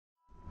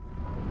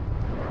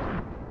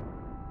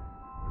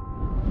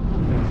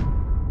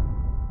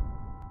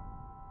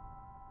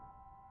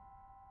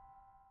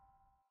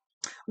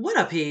What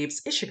up,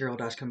 peeps? It's your girl,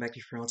 Dodge, coming back to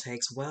your funeral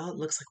takes. Well, it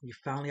looks like we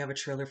finally have a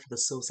trailer for the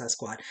Suicide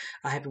Squad.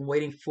 I have been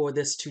waiting for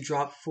this to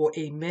drop for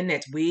a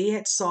minute. We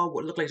had saw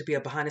what looked like to be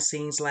a behind the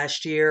scenes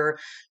last year.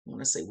 I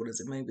want to say, what is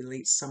it, maybe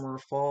late summer or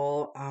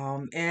fall.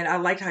 And I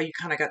liked how you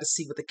kind of got to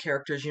see what the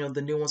characters,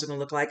 the new ones are going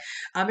to look like.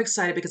 I'm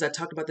excited because I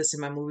talked about this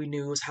in my movie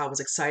news, how I was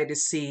excited to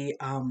see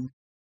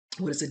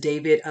what is it,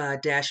 David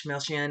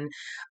Dashmalchian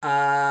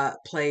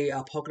play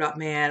Polka Dot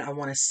Man. I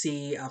want to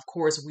see, of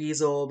course,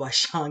 Weasel by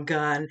Sean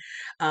Gunn.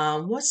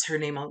 What's her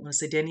name? I want to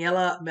say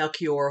Daniela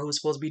Melchior, who's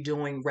supposed to be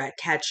doing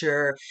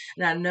Ratcatcher.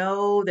 And I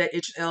know that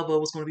Idris Elba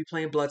was going to be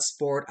playing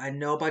Bloodsport. I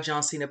know about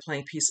John Cena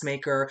playing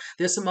Peacemaker.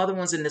 There's some other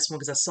ones in this one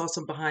because I saw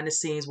some behind the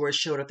scenes where it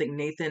showed, I think,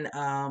 Nathan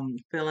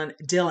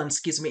Dillon,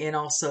 and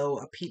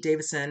also Pete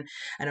Davidson.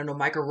 And I know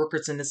Michael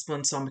Rooker's in this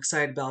one, so I'm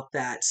excited about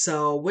that.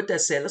 So with that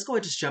said, let's go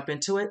ahead and just jump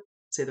into it.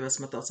 Say the rest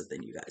of my thoughts and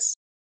then you guys.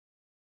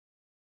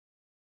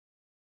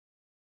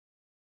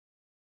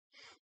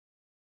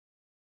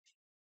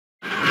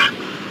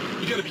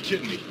 You gotta be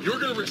kidding me. You're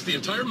gonna risk the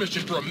entire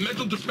mission for a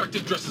mental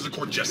defective dressed as a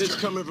court jester. This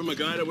coming from a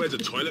guy that wears a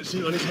toilet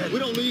seat on his head. We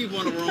don't leave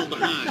one of our own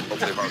behind.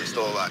 Hopefully Harley's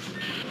still alive.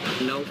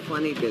 No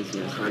funny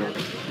business, honey.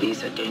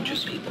 These are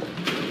dangerous people.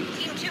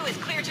 Team 2 is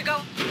clear to go.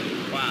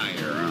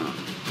 Fire.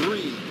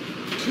 3,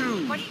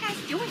 2. What are you guys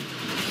doing?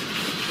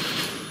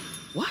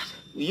 What?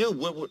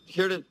 We're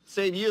here to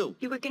save you.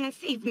 You were gonna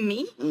save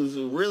me? It was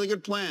a really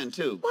good plan,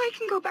 too. Well, I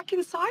can go back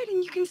inside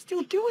and you can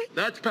still do it.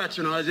 That's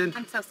patronizing.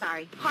 I'm so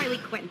sorry. Harley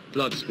Quinn.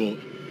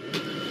 Bloodsport.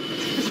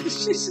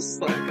 She's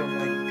just like, oh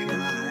my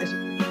god.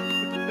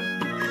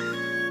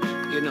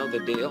 You know the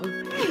deal.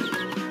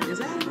 Is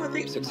that what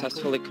they You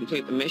successfully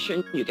complete the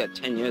mission, you get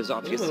 10 years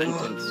off your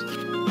sentence.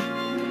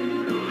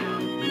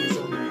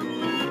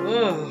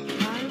 Oh.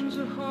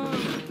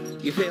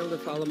 You fail to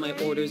follow my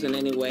orders in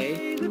any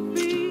way,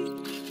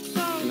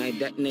 and I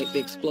detonate the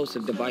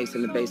explosive device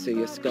in the base of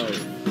your skull.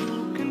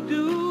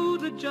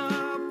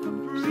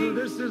 So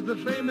this is the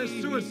famous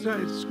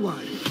Suicide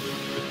Squad.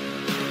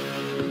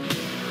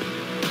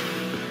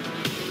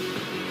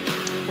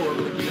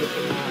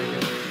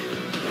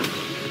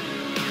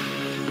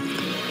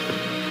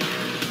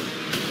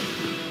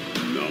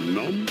 Num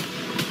num.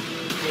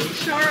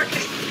 Shark.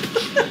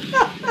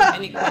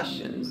 Any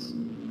questions?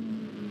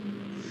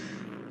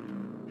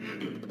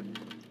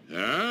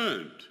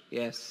 And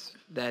Yes,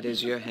 that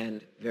is your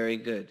hand. Very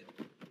good.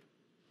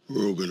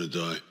 we're all gonna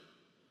die.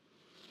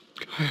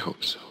 I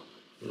hope so.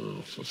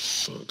 Oh, for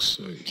fuck's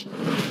sake.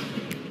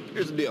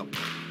 Here's the deal.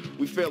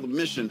 We fail the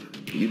mission,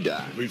 you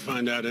die. If we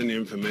find out any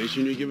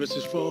information you give us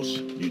is false,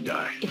 you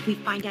die. If we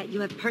find out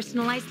you have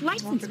personalized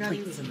license forgot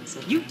he was plates,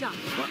 in this. you die.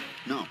 What?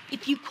 No.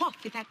 If you cough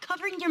without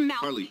covering your mouth,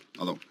 Harley,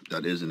 although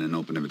that isn't an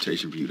open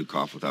invitation for you to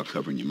cough without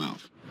covering your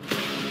mouth.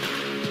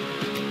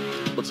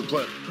 What's the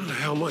plan? How the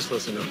hell am I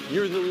supposed to know?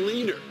 You're the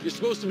leader. You're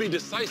supposed to be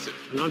decisive.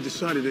 And I've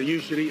decided that you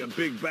should eat a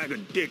big bag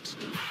of dicks.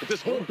 If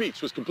this whole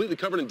beach was completely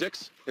covered in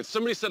dicks, and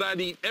somebody said I'd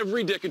eat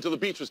every dick until the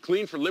beach was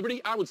clean for liberty,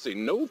 I would say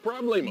no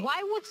problemo.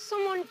 Why would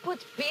someone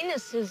put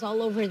penises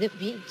all over the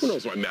beach? Who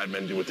knows why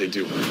madmen do what they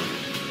do?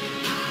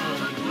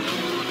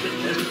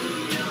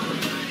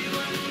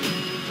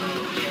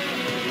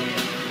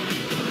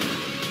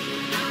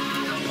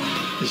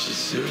 This is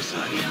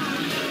suicide.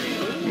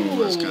 Well,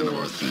 that's kind of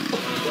our thing.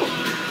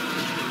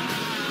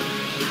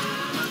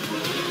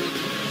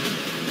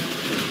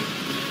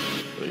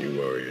 Don't you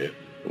worry, eh?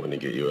 I want to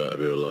get you out of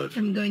here alive.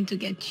 I'm going to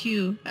get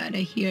you out of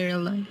here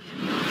alive.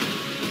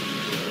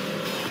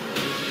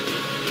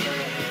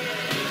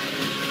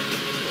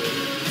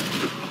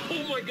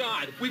 Oh my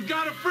God! We've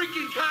got a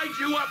freaking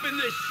kaiju up in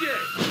this shit!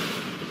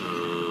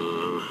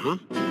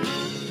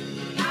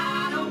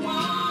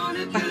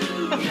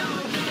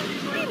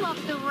 I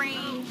love the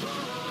rain.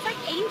 It's like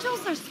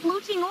angels are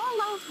splooching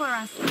all over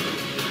us.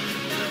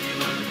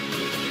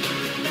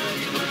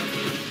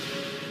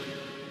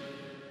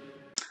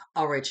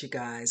 All right, you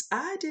guys.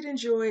 I did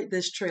enjoy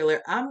this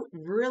trailer. I'm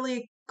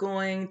really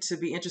going to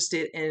be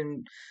interested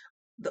in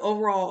the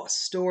overall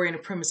story and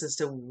the premise as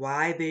to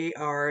why they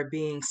are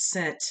being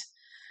sent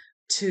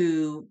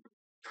to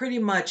pretty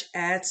much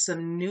add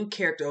some new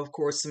character, of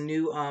course, some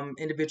new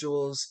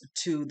individuals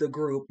to the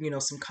group,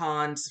 some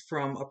cons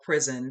from a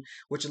prison,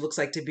 which it looks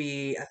like to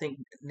be, I think,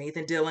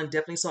 Nathan Dillon.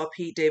 Definitely saw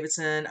Pete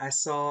Davidson. I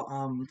saw,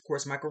 of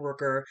course, Michael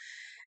Rooker.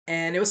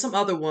 And there was some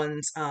other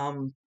ones.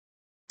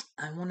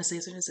 I want to say,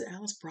 is it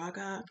Alice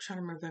Braga? I'm trying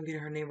to remember if I'm getting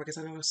her name right because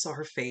I know I saw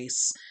her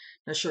face.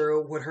 Not sure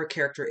what her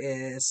character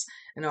is.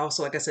 And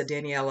also, like I said,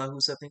 Daniela,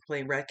 who's I think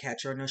playing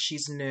Ratcatcher. I know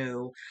she's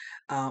new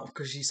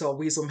because you saw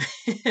Weasel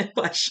Man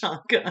by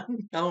Sean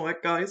Gunn. Oh my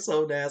God, he's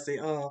so nasty.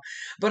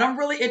 But I'm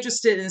really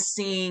interested in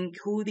seeing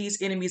who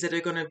these enemies that they're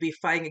going to be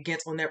fighting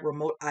against on that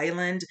remote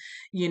island,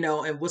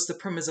 and what's the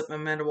premise of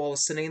Amanda Waller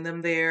sending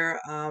them there.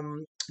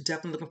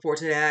 Definitely looking forward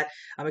to that.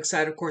 I'm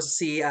excited, of course, to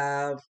see,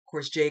 of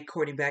course, Jake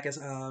Courtney back as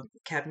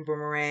Captain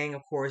Boomerang.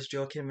 Of course,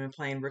 Joel Kinnaman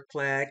playing Rick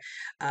Flag.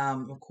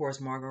 Of course,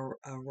 Margot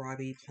Robbie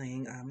Robbie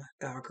playing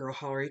our girl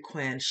Harley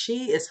Quinn.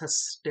 She is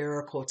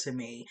hysterical to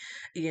me.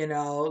 You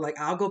know, like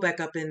I'll go back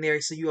up in there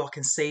so you all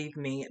can save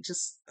me.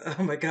 Just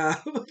oh my god,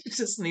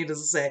 just needless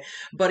to say.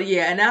 But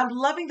yeah, and I'm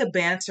loving the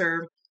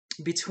banter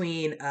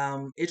between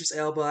Idris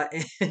Elba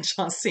and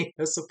John Cena.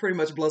 So pretty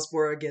much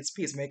Bloodsport against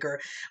Peacemaker.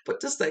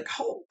 But just like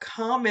whole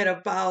comment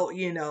about,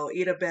 you know,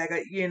 eat a bag of,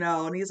 you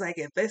know, and he's like,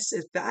 if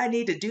I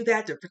need to do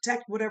that to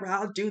protect whatever,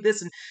 I'll do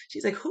this. And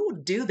she's like, who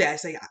would do that?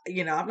 Say,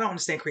 you know, I don't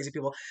understand crazy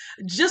people.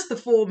 Just the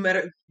full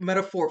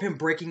metaphor of him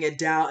breaking it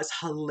down is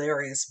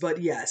hilarious.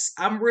 But yes,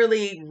 I'm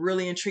really,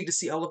 really intrigued to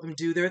see all of them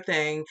do their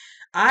thing.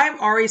 I'm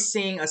already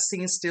seeing a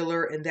scene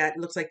stealer, and that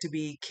looks like to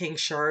be King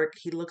Shark.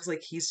 He looks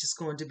like he's just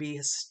going to be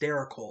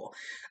hysterical.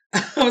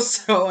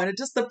 So, and it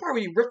just the part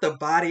where you rip the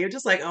body, you're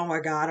just like, oh my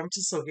God, I'm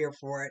just so here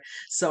for it.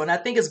 So, and I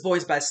think it's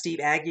voiced by Steve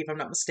Agee, if I'm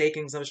not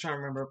mistaken, because I was trying to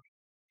remember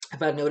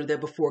if I noted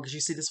that before, because you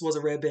see, this was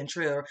a Red Band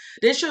trailer.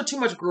 They didn't show too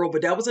much girl,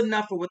 but that was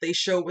enough for what they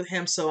showed with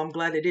him. So I'm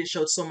glad they didn't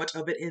show so much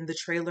of it in the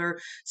trailer.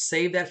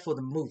 Save that for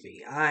the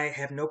movie. I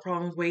have no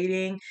problem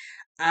waiting.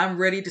 I'm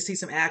ready to see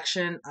some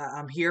action.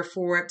 I'm here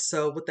for it.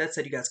 So with that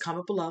said, you guys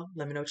comment below.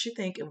 Let me know what you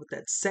think. And with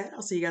that said,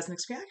 I'll see you guys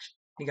next reaction.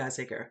 You guys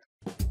take care.